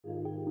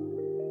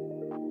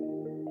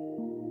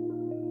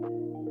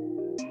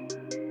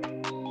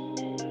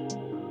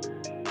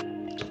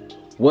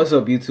What's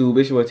up, YouTube?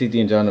 It's your boy TT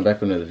and John. I'm back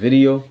with another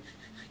video.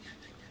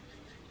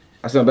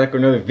 I'm back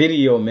with another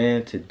video,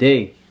 man.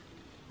 Today,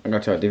 I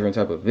got y'all a different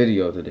type of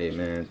video today,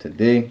 man.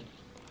 Today,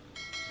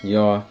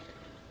 y'all,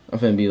 I'm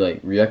finna be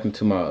like reacting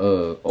to my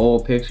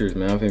old pictures,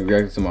 man. I'm finna be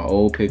reacting to my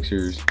old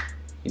pictures.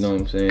 You know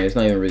what I'm saying? It's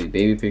not even really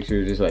baby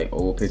pictures. It's like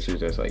old pictures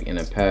that's like in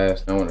the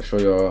past. I want to show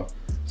y'all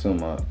some of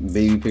my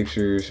baby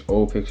pictures,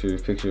 old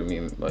pictures, pictures of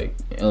me like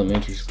in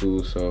elementary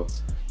school. So,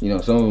 you know,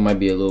 some of them might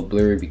be a little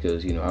blurry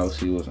because, you know,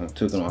 obviously it was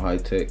taken on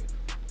high-tech,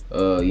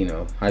 you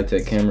know,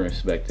 high-tech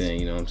cameras back then,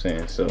 you know what I'm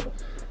saying? So,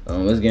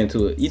 let's get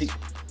into it.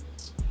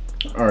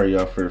 Alright,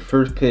 y'all, for the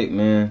first pick,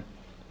 man,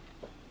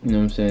 you know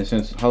what I'm saying?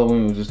 Since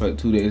Halloween was just like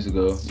 2 days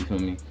ago, you feel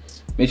me?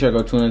 Make sure I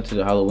go tune into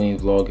the Halloween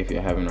vlog if you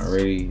haven't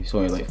already. It's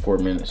only like 4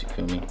 minutes, you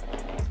feel me?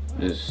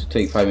 Just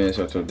take 5 minutes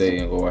out your day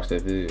and go watch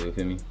that video, you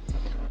feel me?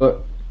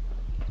 But,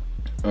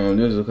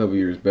 this was a couple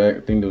years back.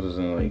 I think this was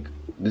in like,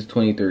 this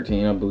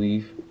 2013, I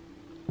believe.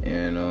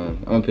 And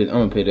I'm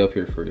gonna put it up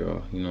here for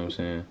y'all, you know what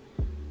I'm saying?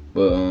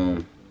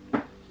 But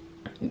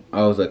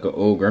I was like an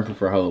old grandpa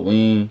for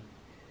Halloween,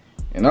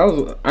 and I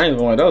ain't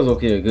gonna lie, that was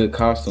okay, a good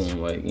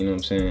costume, like, you know what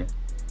I'm saying?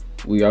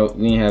 We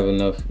didn't have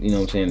enough, you know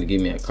what I'm saying, to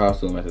give me a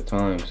costume at the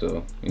time,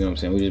 so, you know what I'm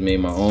saying, we just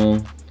made my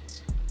own.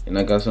 And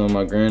I got some of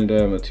my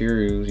granddad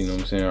materials, you know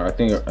what I'm saying? I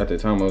think at the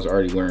time I was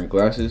already wearing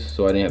glasses,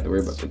 so I didn't have to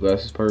worry about the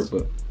glasses part,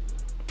 but,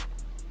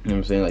 you know what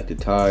I'm saying, like the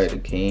tie, the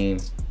cane,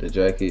 the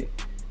jacket,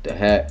 the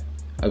hat.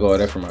 I got all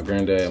that from my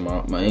granddad.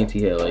 My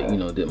auntie had, like, you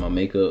know, did my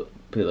makeup,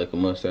 put like a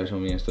mustache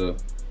on me and stuff.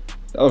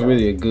 That was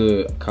really a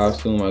good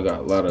costume. I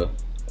got like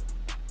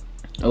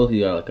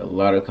a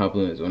lot of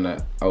compliments on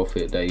that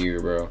outfit that year,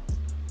 bro.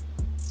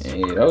 And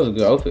yeah, that was a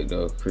good outfit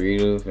though.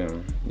 Creative,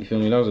 and you feel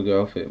me? That was a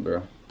good outfit,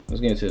 bro. Let's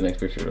get into the next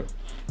picture though.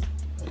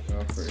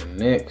 Y'all, for the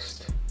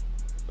next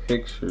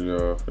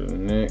picture,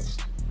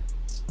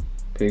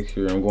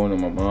 I'm going to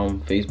my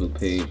mom's Facebook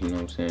page, you know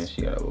what I'm saying?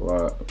 She got a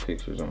lot of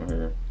pictures on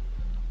here.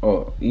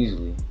 Oh,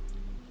 easily.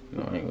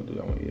 No, I ain't gonna do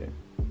that one yet.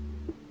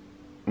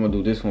 I'm gonna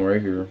do this one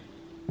right here.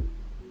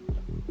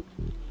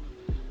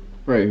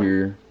 Right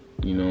here.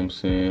 You know what I'm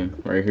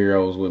saying? Right here, I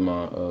was with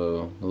my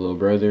little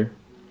brother.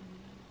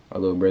 My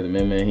little brother,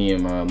 man. He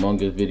in my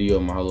Among Us video,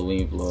 my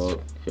Halloween vlog,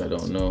 if y'all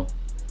don't know.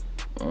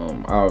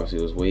 I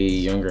obviously was way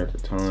younger at the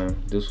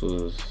time. This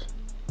was,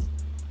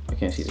 I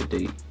can't see the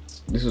date.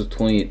 This was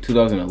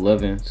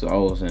 2011, so I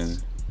was in,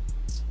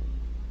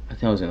 I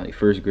think I was in like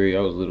first grade.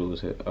 I was little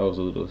as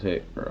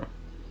heck, bro.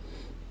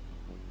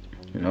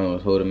 And I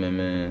was holding him,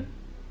 man.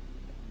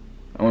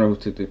 I wonder who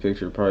took this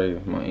picture. Probably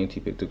my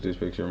auntie took this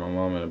picture. My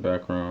mom in the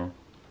background.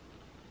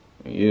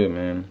 And yeah,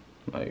 man.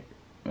 Like,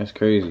 that's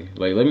crazy.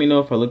 Like, let me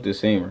know if I look the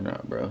same or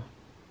not, bro.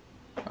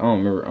 I don't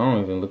remember. I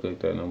don't even look like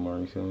that no more.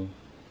 You feel me?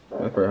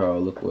 That's probably how I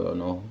look without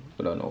no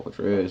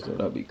dreads, though.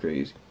 That'd be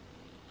crazy.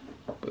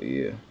 But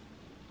yeah.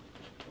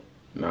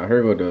 Now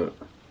here go the.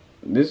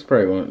 This is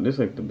probably one. This is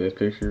like the best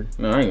picture.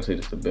 No, I ain't gonna say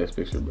this is the best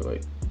picture, but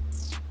like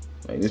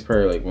this is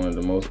probably like one of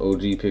the most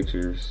OG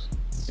pictures.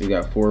 It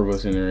got 4 of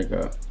us in there. It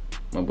got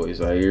my boy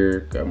Zaire,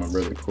 got my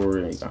brother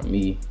Corey, and it got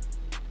me,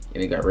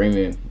 and it got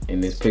Raymond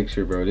in this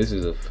picture, bro. This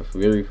is a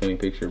very funny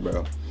picture,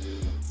 bro.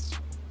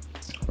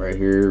 Right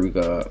here we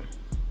got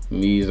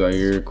me,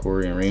 Zaire,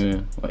 Corey, and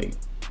Raymond. Like,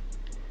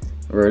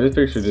 bro, this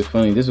picture is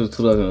funny. This was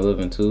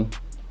 2011 too,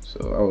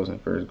 so I was in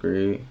first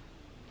grade.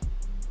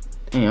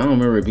 Dang, I don't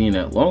remember it being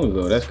that long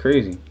ago. That's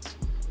crazy.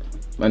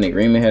 My nigga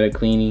Raymond had a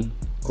cleanie.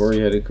 Corey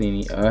had a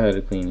cleanie. I had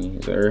a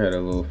cleanie. Zaire had a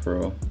little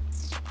fro.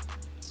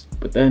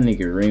 But that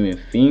nigga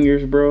Raymond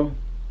fingers, bro.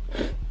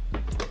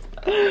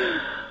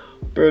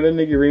 Bro, that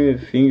nigga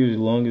Raymond fingers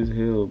long as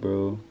hell,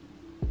 bro.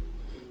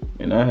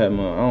 And I had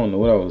my, I don't know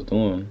what I was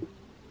doing.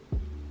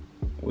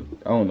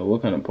 I don't know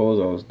what kind of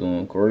pose I was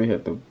doing. Corey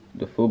had the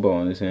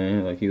football in his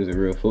hand, like he was a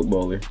real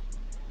footballer.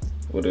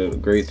 With a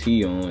great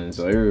tee on, and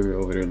Zaire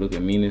over there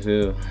looking mean as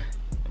hell.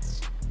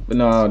 But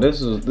nah,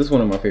 this is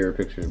one of my favorite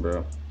pictures,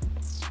 bro.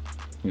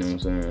 You know what I'm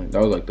saying?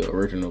 That was like the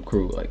original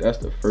crew. Like, that's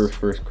the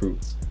first crew.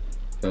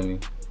 Feel me?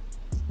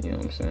 You know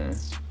what I'm saying?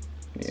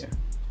 Yeah.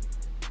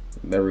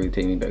 That really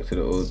take me back to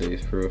the old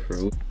days, for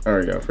real.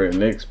 Alright, y'all, for the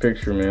next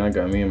picture, man, I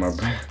got me and my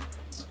brother.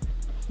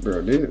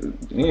 Bro,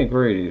 me and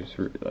Corey is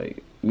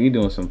like, we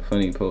doing some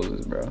funny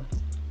poses, bro.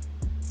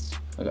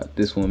 I got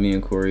this one, me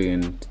and Corey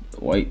in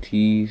white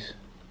tees.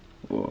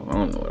 Well, I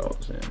don't know what I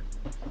was saying.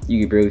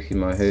 You can barely see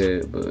my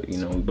head, but you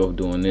know, we both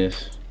doing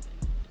this.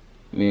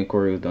 Me and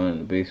Corey was down in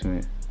the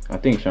basement. I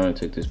think Shauna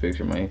took this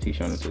picture. My auntie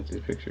Shauna took this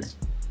picture.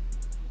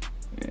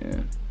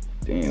 Yeah.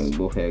 Damn, we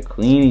both had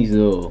cleanies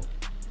though.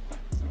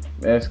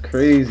 That's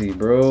crazy,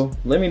 bro.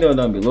 Let me know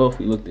down below if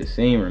we look the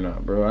same or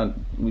not, bro.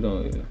 We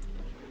don't even.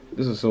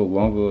 This is so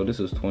long ago. This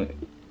was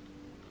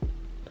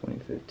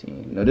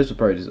 2015. No, this was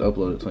probably just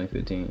uploaded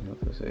 2015. I was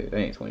gonna say that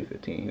ain't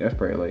 2015. That's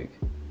probably like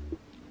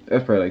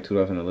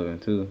 2011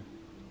 too.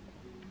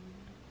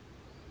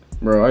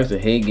 Bro, I used to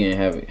hate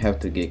have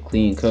to get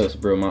clean cuts,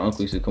 bro. My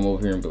uncle used to come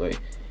over here and be like,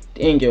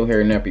 dang, your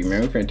hair nappy,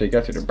 man. We finna take you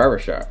out to the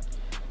barbershop.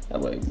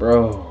 I'm like,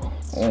 bro,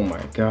 oh my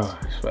gosh.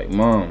 Like,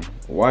 mom,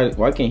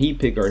 why can't he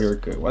pick our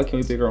haircut? Why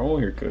can't we pick our own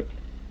haircut?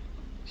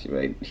 She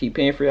like, he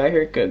paying for your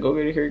haircut, go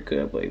get a haircut.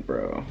 I'm like,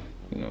 bro,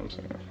 you know what I'm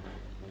saying?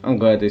 I'm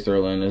glad they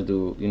started letting us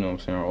do, you know what I'm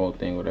saying, our own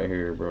thing with our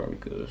hair, bro,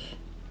 because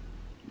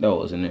that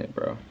wasn't it,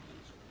 bro.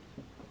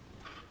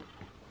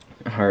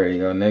 Alright,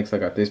 y'all, next I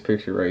got this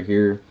picture right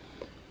here.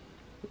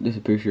 This is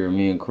a picture of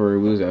me and Corey.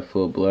 We was at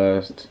Full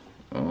Blast.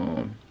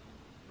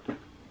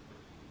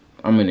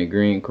 I'm in the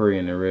green, Corey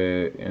in the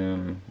red,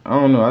 and I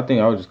don't know, I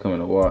think I was just coming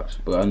to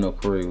watch, but I know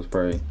Corey was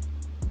probably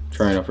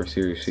trying out for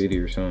Sirius City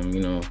or something.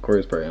 You know,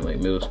 Corey's probably in like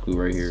middle school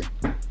right here,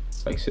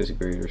 like 6th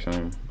grade or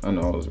something. I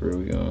know I was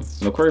real young.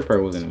 No, Corey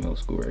probably wasn't in middle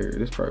school right here.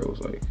 This probably was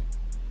like,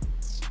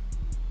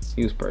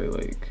 he was probably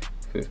like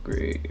 5th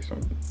grade or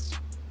something.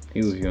 He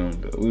was young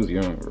though. We was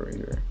young right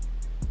here.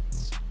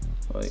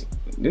 Like,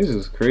 this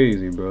is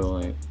crazy, bro.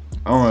 Like,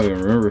 I don't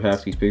even remember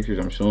half these pictures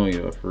I'm showing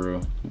y'all for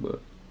real,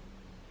 but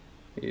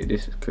yeah,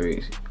 this is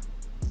crazy.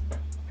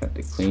 Had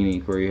to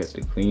clean, Corey had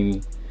to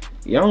clean.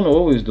 Yeah, I don't know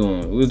what we was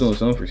doing. We was doing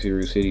something for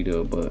Sirius City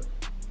though, but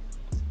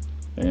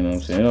you know what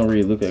I'm saying? It don't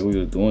really look like we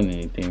was doing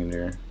anything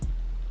there.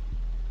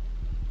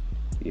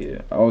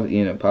 Yeah, I was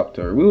eating a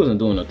Pop-Tart. We wasn't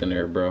doing nothing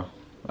there, bro.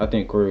 I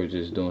think Corey was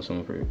just doing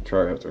something for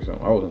tryouts or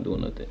something. I wasn't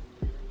doing nothing.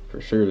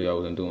 For surely I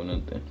wasn't doing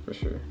nothing, for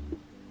sure.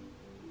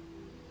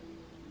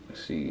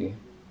 Let's see.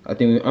 I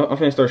think I'm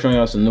finna start showing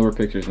y'all some newer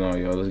pictures now,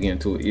 y'all. Let's get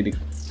into it.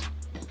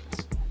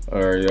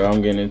 Alright, y'all,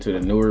 I'm getting into the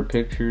newer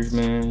pictures,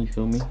 man. You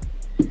feel me?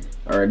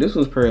 Alright, this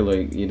was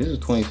probably like, yeah, this was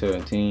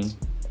 2017.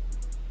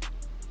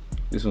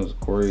 This was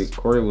Corey.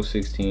 Corey was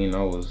 16.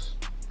 I was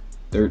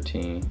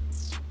 13,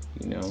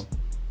 you know?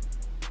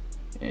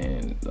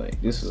 And like,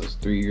 this was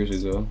 3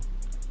 years ago,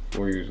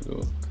 4 years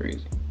ago.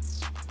 Crazy.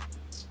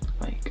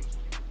 Like,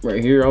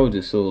 right here, I was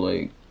just so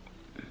like,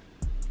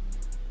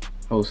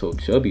 I was so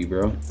chubby,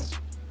 bro.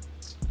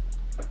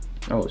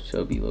 I was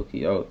chubby,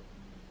 low-key. I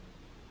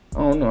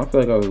don't know, I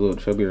feel like I was a little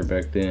chubbier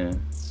back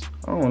then.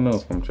 I don't know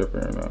if I'm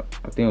tripping or not.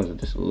 I think I was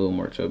just a little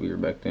more chubbier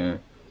back then.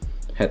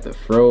 Had the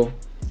fro.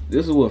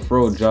 This is what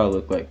fro jaw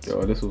looked like,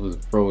 y'all. This is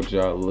what fro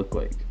jaw looked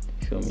like.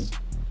 You feel me?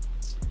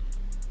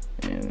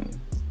 And,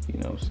 you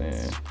know what I'm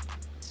saying?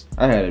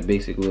 I had a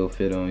basic little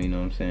fit on, you know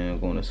what I'm saying?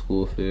 Going to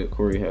school fit.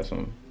 Corey had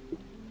some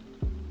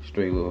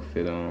straight little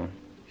fit on.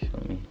 You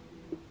feel me?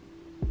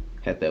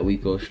 Had that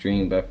Weeko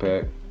string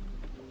backpack.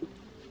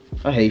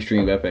 I hate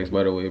string backpacks,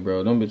 by the way,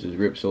 bro. Them bitches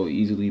rip so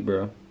easily,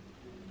 bro.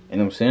 And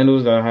them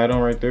sandals that I had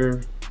on right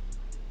there,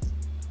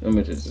 them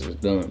bitches is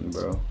done,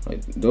 bro.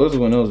 Like, those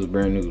when those was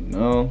brand new.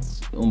 No,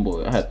 them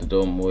boy, I had to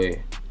throw them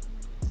away.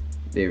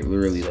 They were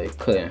literally like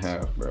cut in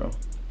half, bro.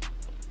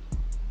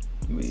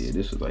 But yeah,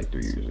 this was like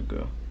 3 years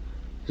ago.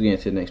 Let's get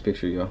into the next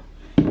picture, y'all.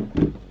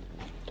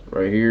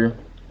 Right here.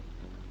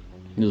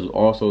 This was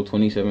also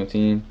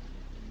 2017.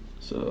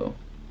 So,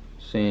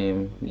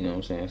 same, you know what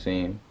I'm saying,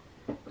 same.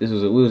 This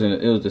was, it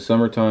was the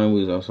summertime.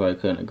 We was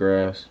outside cutting the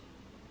grass.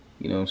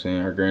 You know what I'm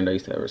saying? Our granddad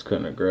used to have us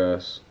cutting the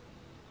grass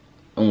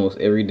almost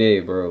every day,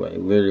 bro. Like,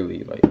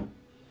 literally, like,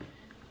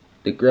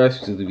 the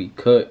grass used to be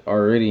cut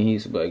already. And he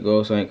used to be like, go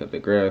outside and cut the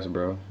grass,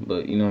 bro.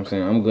 But, you know what I'm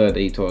saying? I'm glad that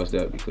he taught us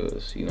that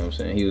because, you know what I'm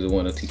saying? He was the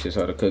one to teach us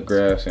how to cut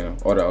grass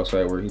and all the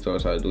outside work. He taught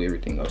us how to do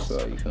everything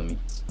outside, you feel me?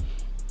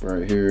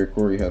 Right here,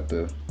 Corey had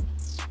the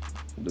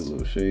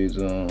little shades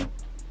on.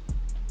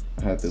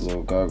 I had the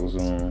little goggles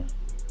on.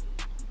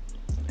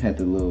 Had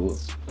the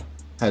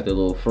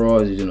little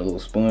frogs using a little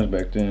sponge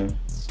back then.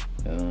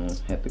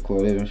 Had the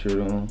Claude Evans shirt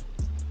on.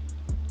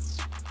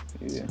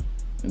 Yeah.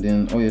 And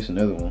then, oh, yes,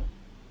 another one.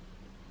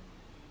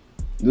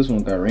 This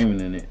one got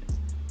Raymond in it.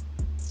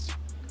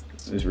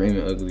 This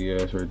Raymond ugly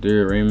ass right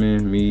there.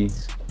 Raymond, me,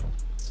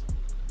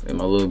 and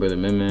my little brother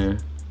Man.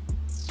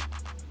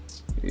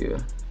 Yeah.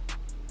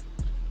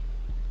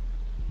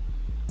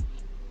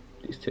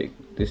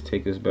 This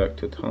take us back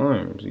to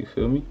times, you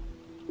feel me?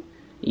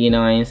 You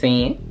know what I'm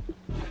saying?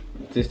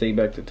 This take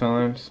back to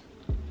times.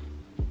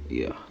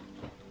 Yeah.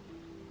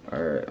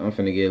 Alright, I'm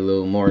finna get a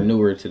little more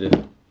newer to this.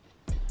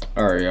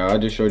 Alright, y'all, I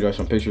just showed y'all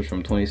some pictures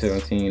from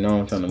 2017. Now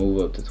I'm trying to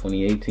move up to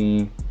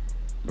 2018.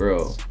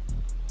 Bro,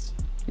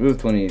 it was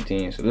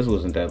 2018, so this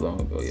wasn't that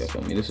long ago, y'all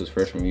feel me? This was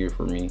freshman year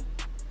for me.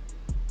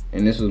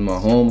 And this was my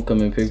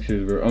homecoming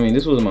pictures, bro. I mean,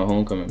 this wasn't my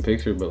homecoming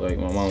picture, but like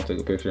my mom took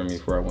a picture of me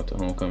before I went to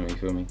homecoming, you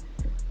feel me?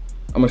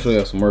 I'm gonna show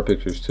y'all some more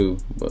pictures too,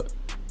 but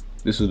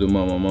this is the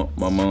one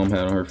my mom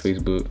had on her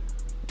Facebook.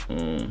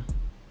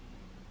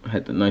 I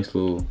had the nice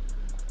little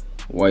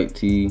white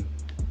tee, you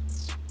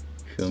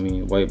feel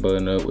me? White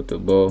button up with the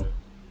bow.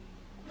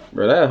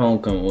 Bro, that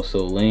homecoming was so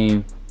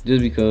lame.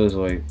 Just because,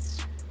 like,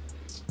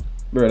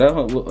 bro,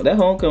 that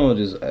homecoming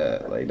was just,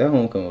 like, that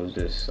homecoming was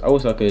just, I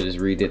wish I could just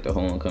redid the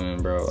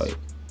homecoming, bro. Like,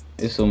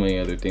 there's so many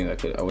other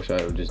things I wish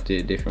I just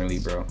did differently,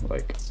 bro.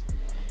 Like,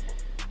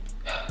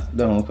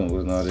 that homecoming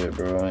was not it,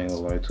 bro. I ain't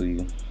gonna lie to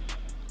you.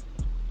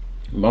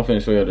 But I'm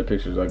finna show y'all the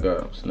pictures I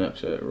got on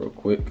Snapchat real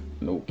quick.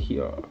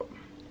 Nokia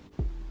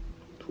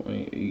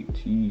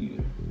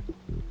 2018.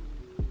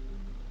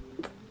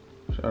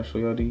 Should I show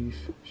y'all these?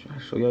 Should I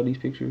show y'all these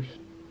pictures?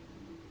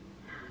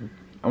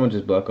 I'm gonna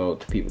just block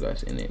out the people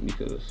that's in it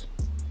because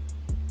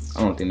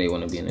I don't think they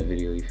want to be in the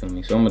video, you feel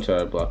me? So I'm gonna try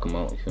to block them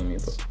out, you feel me?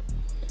 But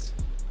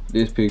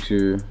this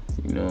picture,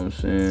 you know what I'm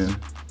saying?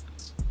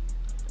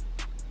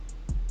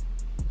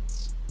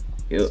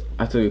 Yep,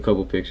 I took a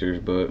couple pictures,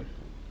 but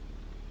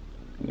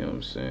you know what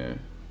I'm saying?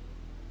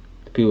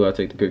 The people I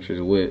take the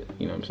pictures with,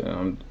 you know what I'm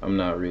saying? I'm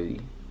not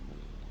really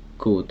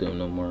cool with them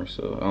no more,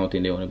 so I don't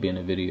think they want to be in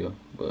the video.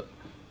 But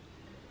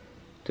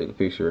took a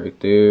picture right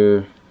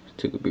there.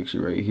 Took a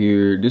picture right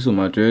here. This one,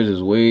 my dreads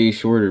is way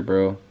shorter,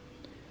 bro.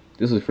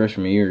 This was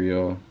freshman year,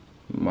 y'all.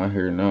 My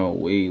hair now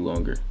way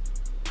longer.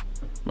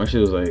 My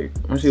shit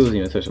wasn't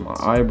even touching my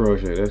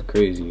eyebrows yet. That's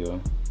crazy,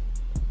 y'all.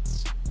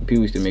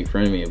 People used to make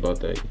fun of me about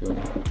that, you feel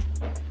me?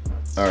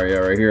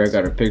 Alright, right here I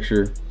got a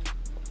picture.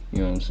 You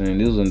know what I'm saying?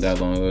 This wasn't that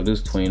long ago. This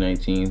is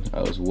 2019. I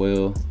was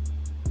well.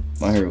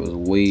 My hair was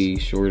way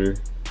shorter.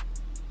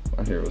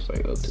 My hair was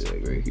like up to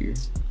like right here.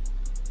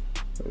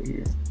 Right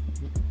here.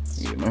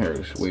 Yeah, my hair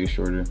was way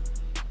shorter.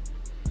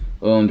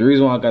 The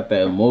reason why I got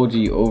that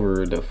emoji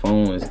over the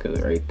phone is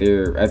because right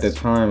there, at the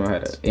time I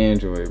had an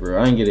Android,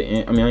 bro. I didn't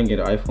get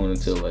an iPhone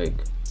until like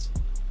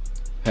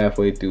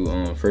halfway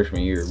through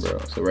freshman year, bro.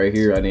 So right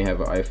here, I didn't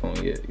have an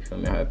iPhone yet. You feel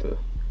me? I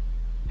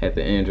had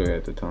the Android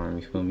at the time.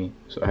 You feel me?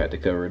 So I had to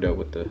cover it up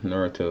with the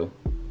Naruto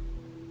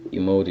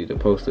emoji to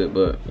post it.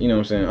 But you know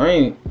what I'm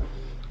saying?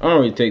 I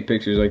don't really take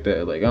pictures like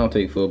that. Like I don't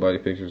take full body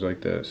pictures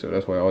like that. So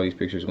that's why all these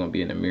pictures are gonna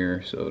be in the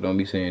mirror. So don't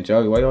be saying,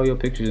 Jolly, why all your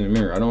pictures in the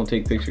mirror? I don't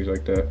take pictures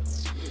like that.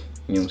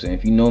 You know what I'm saying?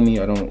 If you know me,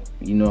 I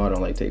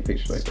don't like take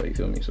pictures like that, you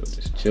feel me? So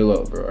just chill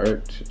out, bro,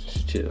 alright?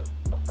 Just chill.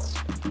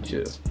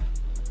 Chill.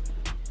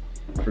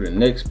 For the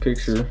next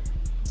picture,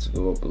 let's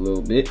go up a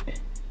little bit.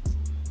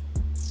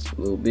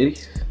 A little bitty.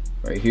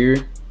 Right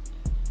here.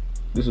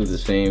 This was the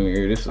same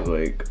year. This is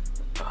like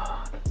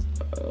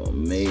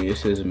May. It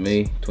says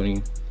May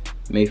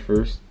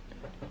 1st.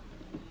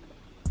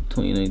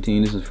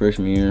 2019. This is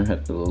freshman year.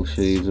 Had the little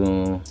shades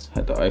on.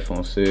 Had the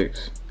iPhone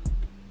 6.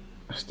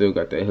 I still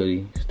got that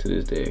hoodie to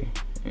this day,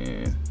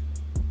 and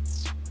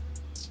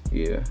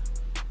yeah,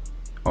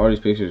 all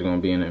these pictures are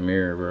gonna be in the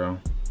mirror, bro,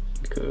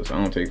 because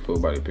I don't take full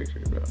body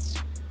pictures, bro.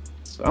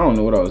 But I don't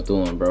know what I was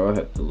doing, bro. I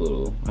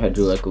had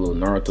drew like a little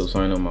Naruto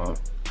sign on my.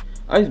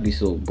 I used to be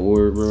so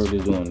bored, bro,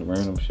 just doing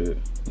random shit.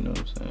 You know what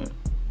I'm saying?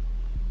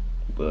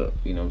 But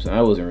you know what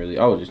I'm saying?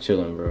 I was just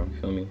chilling, bro.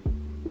 You feel me?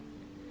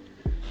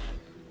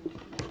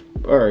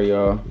 Alright,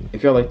 y'all.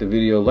 If y'all like the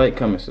video, like,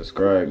 comment,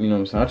 subscribe. You know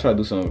what I'm saying? I try to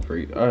do something for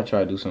you. I try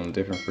to do something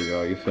different for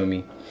y'all. You feel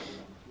me?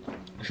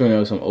 Showing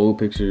y'all some old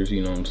pictures,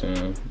 you know what I'm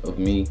saying, of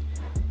me.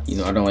 You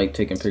know, I don't like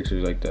taking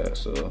pictures like that,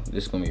 so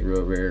this is gonna be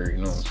real rare, you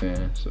know what I'm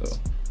saying? So,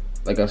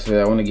 like I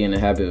said, I want to get in the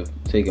habit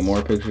of taking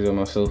more pictures of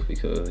myself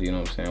because, you know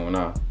what I'm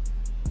saying,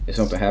 if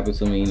something happens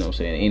to me, you know what I'm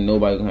saying, ain't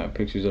nobody gonna have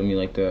pictures of me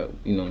like that.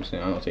 You know what I'm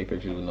saying? I don't take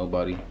pictures with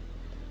nobody.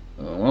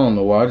 I don't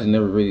know why. I just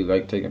never really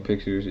liked taking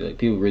pictures. Like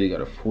people really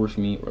gotta force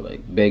me or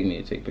like beg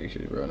me to take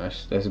pictures, bro. And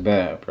that's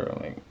bad, bro.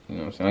 Like, you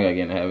know what I'm saying? I gotta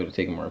get in the habit of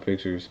taking more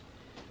pictures.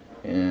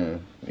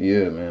 And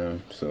yeah,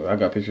 man. So I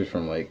got pictures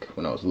from like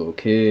when I was a little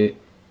kid,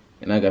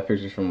 and I got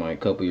pictures from like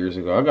a couple years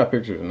ago. I got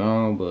pictures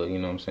now, but you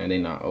know what I'm saying, they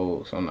not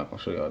old, so I'm not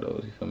gonna show y'all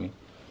those. You feel me?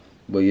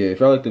 But yeah, if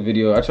y'all like the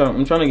video,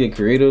 I'm trying to get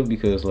creative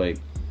because like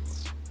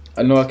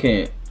I know I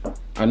can't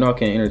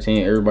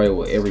entertain everybody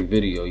with every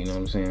video, you know what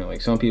I'm saying?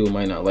 Like some people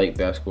might not like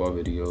basketball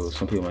videos,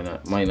 some people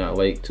might not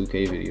like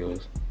 2K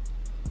videos.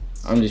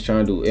 I'm just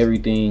trying to do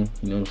everything,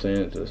 you know what I'm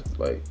saying, just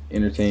like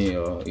entertain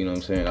y'all, you know what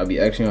I'm saying? I be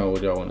asking y'all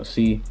what y'all want to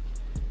see,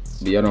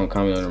 but y'all don't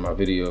comment under my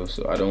videos,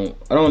 so I don't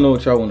know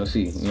what y'all want to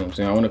see, you know what I'm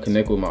saying? I want to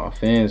connect with my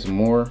fans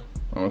more,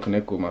 I want to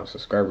connect with my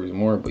subscribers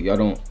more, but y'all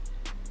don't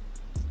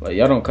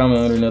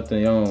comment under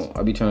nothing.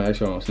 I be trying to ask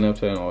y'all on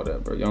Snapchat and all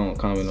that, bro. Y'all don't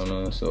comment on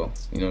nothing, so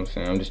you know what I'm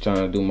saying? I'm just trying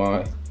to do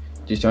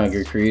just trying to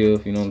get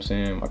creative, you know what I'm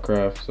saying, my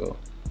craft. So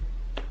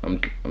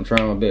I'm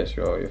trying my best,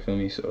 y'all, you feel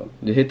me? So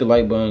just hit the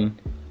like button,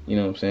 you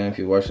know what I'm saying, if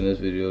you're watching this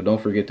video.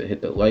 Don't forget to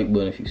hit the like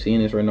button. If you're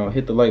seeing this right now,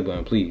 hit the like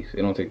button, please.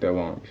 It don't take that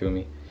long, you feel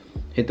me?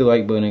 Hit the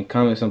like button and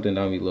comment something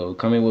down below.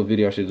 Comment what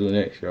video I should do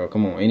next, y'all.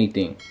 Come on,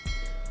 anything.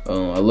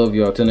 I love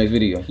y'all. Till next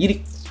video.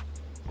 Yeet.